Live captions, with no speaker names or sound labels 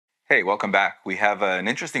Hey, welcome back. We have an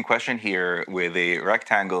interesting question here with a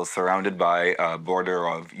rectangle surrounded by a border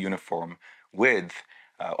of uniform width.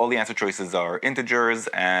 All the answer choices are integers,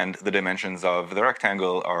 and the dimensions of the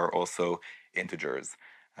rectangle are also integers.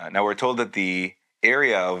 Now we're told that the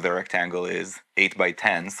area of the rectangle is 8 by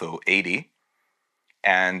 10, so 80,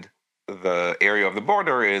 and the area of the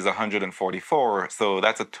border is 144, so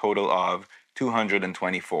that's a total of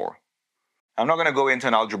 224. I'm not going to go into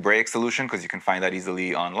an algebraic solution because you can find that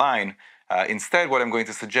easily online. Instead, what I'm going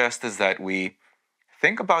to suggest is that we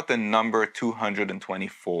think about the number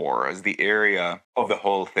 224 as the area of the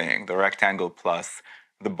whole thing, the rectangle plus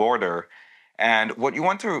the border. And what you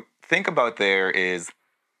want to think about there is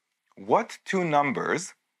what two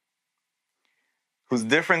numbers whose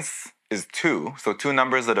difference is 2, so two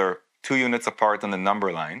numbers that are 2 units apart on the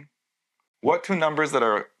number line, what two numbers that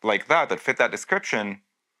are like that fit that description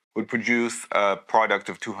would produce a product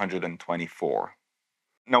of 224.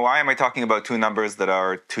 Now, why am I talking about two numbers that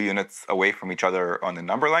are 2 units away from each other on the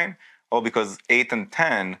number line? Well, because 8 and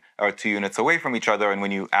 10 are 2 units away from each other, and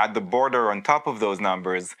when you add the border on top of those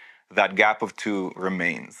numbers, that gap of 2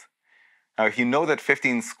 remains. Now, if you know that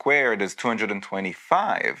 15 squared is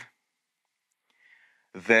 225,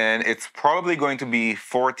 then it's probably going to be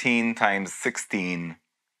 14 times 16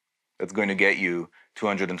 that's going to get you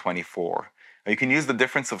 224. Now, you can use the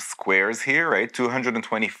difference of squares here, right?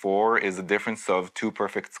 224 is the difference of 2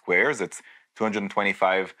 perfect squares. It's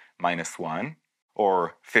 225 minus 1,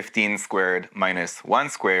 or 15 squared minus 1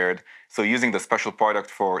 squared. So using the special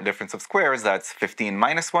product for difference of squares, that's 15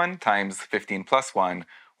 minus 1 times 15 plus 1,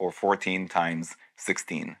 or 14 times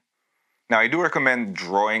 16. Now, I do recommend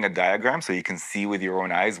drawing a diagram so you can see with your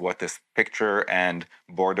own eyes what this picture and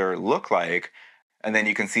border look like. And then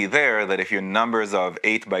you can see there that if your numbers of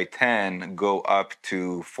 8 by 10 go up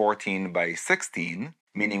to 14 by 16,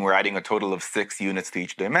 meaning we're adding a total of 6 units to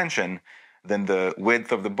each dimension, then the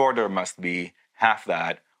width of the border must be half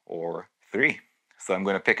that, or 3. So I'm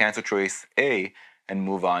going to pick answer choice A and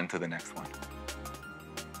move on to the next one.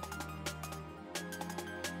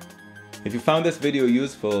 If you found this video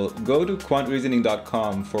useful, go to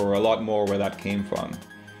quantreasoning.com for a lot more where that came from.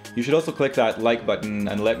 You should also click that like button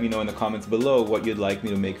and let me know in the comments below what you'd like me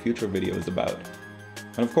to make future videos about.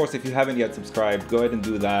 And of course, if you haven't yet subscribed, go ahead and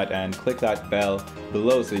do that and click that bell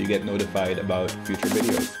below so you get notified about future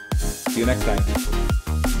videos. See you next time.